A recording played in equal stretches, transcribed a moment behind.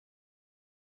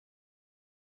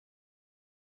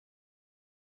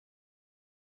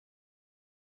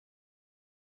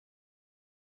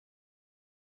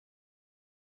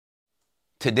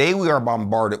Today we are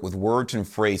bombarded with words and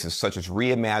phrases such as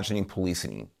reimagining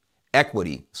policing,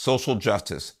 equity, social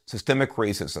justice, systemic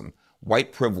racism,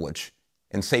 white privilege,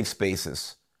 and safe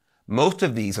spaces. Most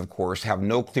of these, of course, have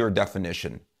no clear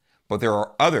definition, but there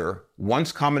are other,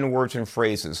 once common words and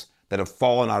phrases that have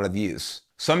fallen out of use.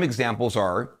 Some examples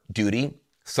are duty,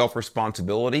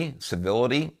 self-responsibility,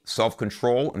 civility,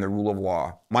 self-control, and the rule of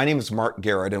law. My name is Mark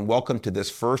Garrett, and welcome to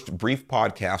this first brief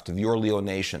podcast of Your Leo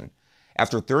Nation.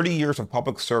 After 30 years of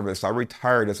public service, I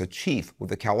retired as a chief with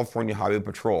the California Highway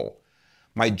Patrol.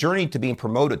 My journey to being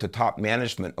promoted to top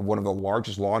management of one of the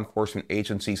largest law enforcement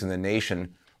agencies in the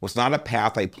nation was not a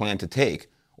path I planned to take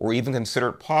or even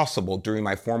considered possible during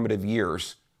my formative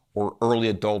years or early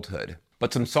adulthood.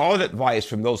 But some solid advice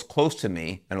from those close to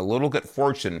me and a little good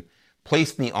fortune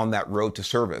placed me on that road to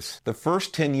service. The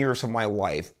first 10 years of my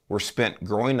life were spent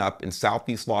growing up in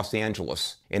southeast Los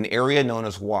Angeles, an area known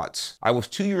as Watts. I was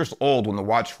 2 years old when the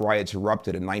Watts riots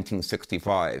erupted in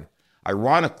 1965.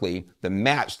 Ironically, the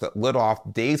match that lit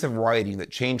off days of rioting that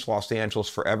changed Los Angeles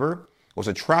forever was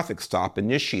a traffic stop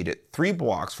initiated 3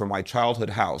 blocks from my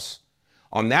childhood house.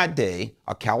 On that day,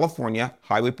 a California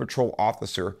Highway Patrol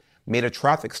officer made a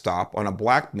traffic stop on a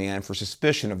black man for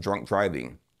suspicion of drunk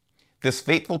driving. This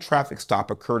fateful traffic stop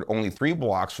occurred only 3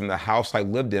 blocks from the house I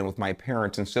lived in with my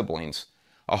parents and siblings,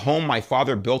 a home my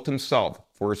father built himself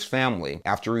for his family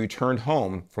after he returned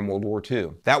home from World War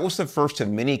II. That was the first of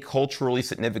many culturally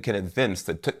significant events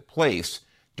that took place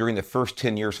during the first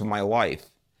 10 years of my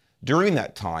life. During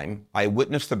that time, I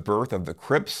witnessed the birth of the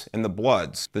Crips and the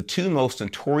Bloods, the 2 most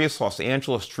notorious Los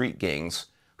Angeles street gangs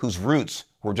whose roots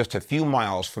were just a few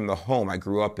miles from the home I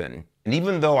grew up in. And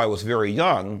even though I was very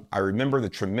young, I remember the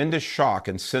tremendous shock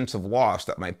and sense of loss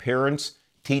that my parents,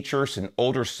 teachers, and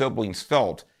older siblings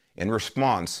felt in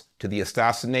response to the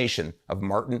assassination of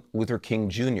Martin Luther King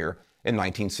Jr. in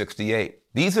 1968.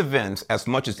 These events, as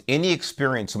much as any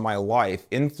experience in my life,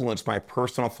 influenced my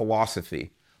personal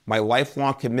philosophy, my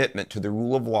lifelong commitment to the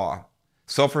rule of law,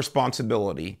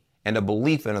 self-responsibility, and a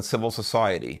belief in a civil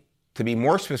society. To be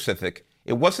more specific,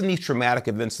 it wasn't these traumatic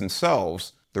events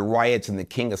themselves, the riots and the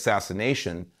King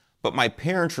assassination, but my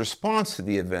parents' response to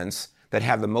the events that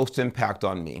had the most impact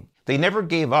on me. They never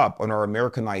gave up on our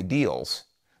American ideals.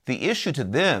 The issue to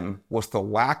them was the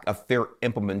lack of fair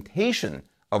implementation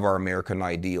of our American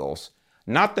ideals,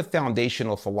 not the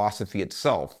foundational philosophy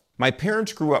itself. My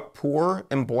parents grew up poor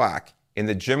and black in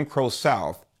the Jim Crow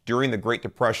South during the Great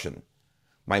Depression.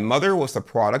 My mother was the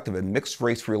product of a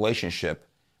mixed-race relationship,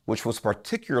 which was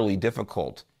particularly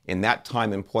difficult in that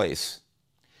time and place.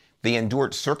 They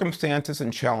endured circumstances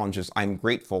and challenges I'm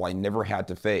grateful I never had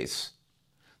to face.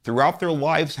 Throughout their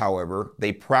lives, however,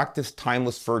 they practiced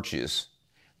timeless virtues.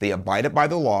 They abided by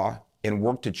the law and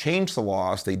worked to change the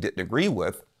laws they didn't agree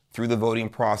with through the voting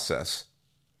process.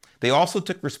 They also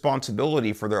took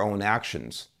responsibility for their own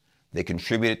actions. They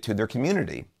contributed to their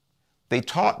community. They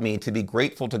taught me to be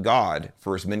grateful to God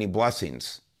for His many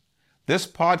blessings. This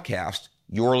podcast,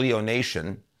 Your Leo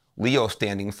Nation, Leo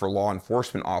standing for law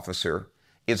enforcement officer,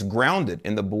 is grounded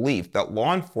in the belief that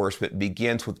law enforcement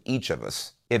begins with each of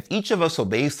us. If each of us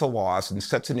obeys the laws and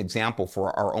sets an example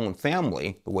for our own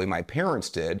family, the way my parents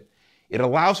did, it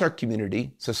allows our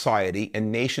community, society,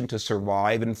 and nation to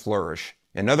survive and flourish.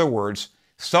 In other words,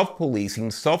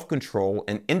 self-policing, self-control,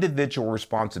 and individual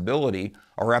responsibility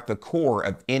are at the core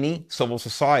of any civil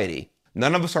society.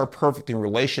 None of us are perfect in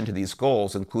relation to these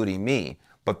goals, including me,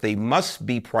 but they must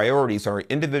be priorities in our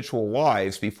individual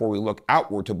lives before we look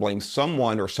outward to blame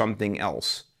someone or something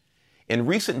else. In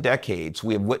recent decades,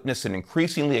 we have witnessed an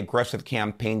increasingly aggressive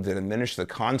campaign to diminish the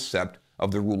concept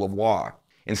of the rule of law.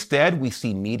 Instead, we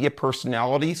see media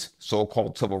personalities,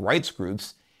 so-called civil rights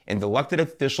groups, and elected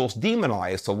officials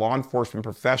demonize the law enforcement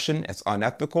profession as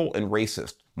unethical and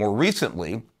racist. More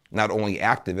recently, not only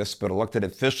activists but elected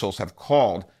officials have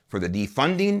called for the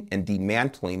defunding and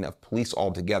dismantling of police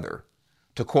altogether.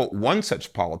 To quote one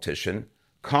such politician,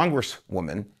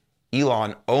 Congresswoman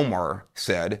Ilhan Omar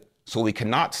said, "So we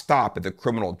cannot stop at the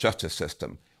criminal justice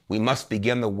system. We must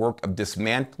begin the work of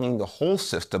dismantling the whole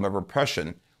system of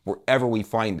repression wherever we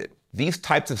find it." These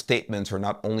types of statements are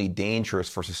not only dangerous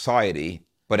for society,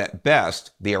 but at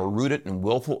best, they are rooted in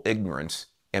willful ignorance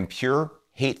and pure,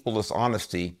 hateful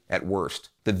dishonesty at worst.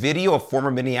 The video of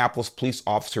former Minneapolis police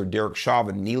officer Derek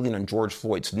Chauvin kneeling on George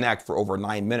Floyd's neck for over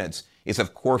 9 minutes is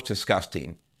of course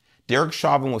disgusting. Derek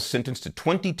Chauvin was sentenced to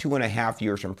 22.5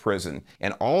 years in prison,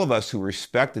 and all of us who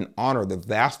respect and honor the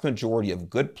vast majority of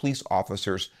good police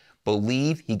officers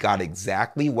believe he got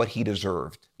exactly what he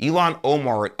deserved. Ilhan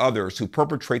Omar and others who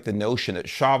perpetrate the notion that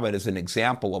Chauvin is an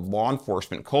example of law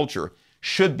enforcement culture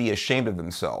should be ashamed of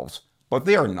themselves, but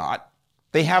they are not.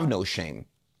 They have no shame.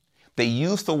 They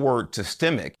use the word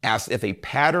systemic as if a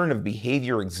pattern of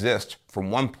behavior exists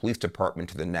from one police department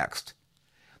to the next.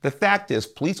 The fact is,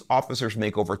 police officers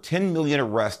make over 10 million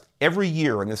arrests every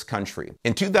year in this country.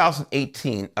 In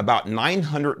 2018, about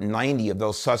 990 of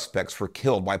those suspects were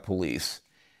killed by police.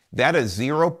 That is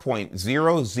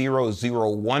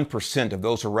 0.0001% of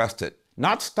those arrested.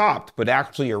 Not stopped, but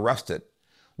actually arrested.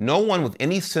 No one with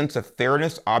any sense of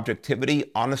fairness,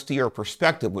 objectivity, honesty, or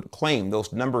perspective would claim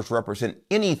those numbers represent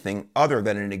anything other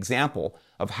than an example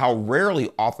of how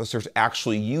rarely officers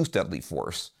actually use deadly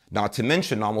force. Not to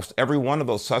mention, almost every one of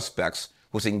those suspects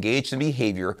was engaged in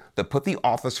behavior that put the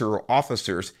officer or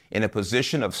officers in a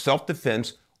position of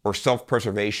self-defense or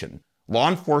self-preservation. Law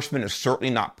enforcement is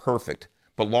certainly not perfect,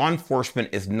 but law enforcement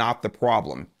is not the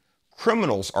problem.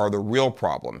 Criminals are the real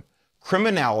problem.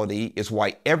 Criminality is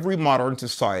why every modern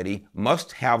society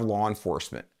must have law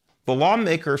enforcement. The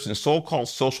lawmakers and so-called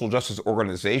social justice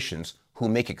organizations who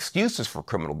make excuses for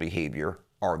criminal behavior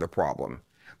are the problem.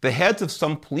 The heads of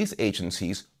some police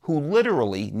agencies who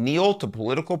literally kneel to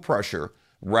political pressure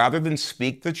rather than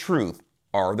speak the truth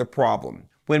are the problem.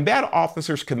 When bad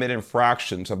officers commit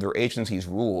infractions of their agency's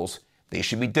rules, they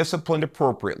should be disciplined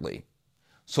appropriately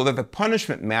so that the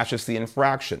punishment matches the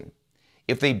infraction.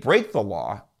 If they break the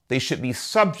law, they should be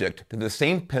subject to the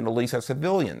same penalties as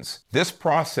civilians. This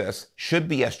process should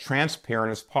be as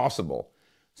transparent as possible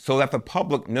so that the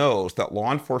public knows that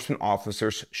law enforcement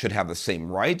officers should have the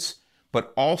same rights,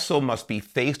 but also must be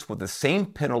faced with the same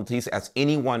penalties as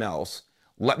anyone else.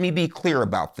 Let me be clear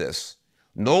about this.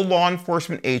 No law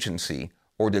enforcement agency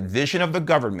or division of the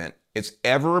government is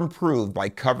ever improved by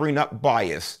covering up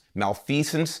bias,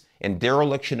 malfeasance, and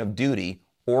dereliction of duty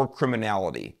or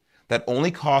criminality. That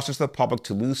only causes the public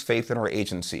to lose faith in our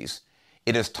agencies.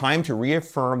 It is time to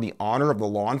reaffirm the honor of the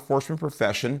law enforcement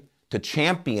profession, to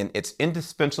champion its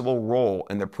indispensable role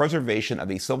in the preservation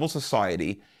of a civil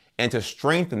society, and to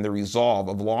strengthen the resolve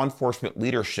of law enforcement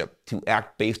leadership to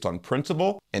act based on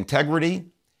principle, integrity,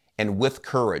 and with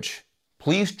courage.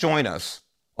 Please join us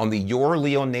on the Your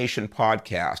Leo Nation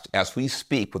podcast as we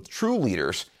speak with true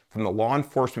leaders from the law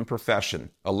enforcement profession,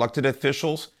 elected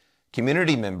officials,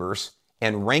 community members,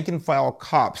 and rank-and-file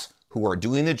cops who are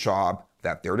doing the job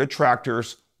that their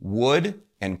detractors would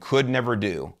and could never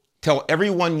do. Tell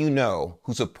everyone you know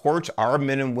who supports our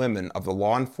men and women of the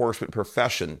law enforcement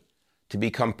profession to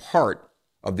become part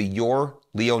of the Your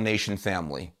Leo Nation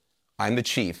family. I'm the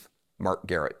Chief, Mark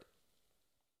Garrett.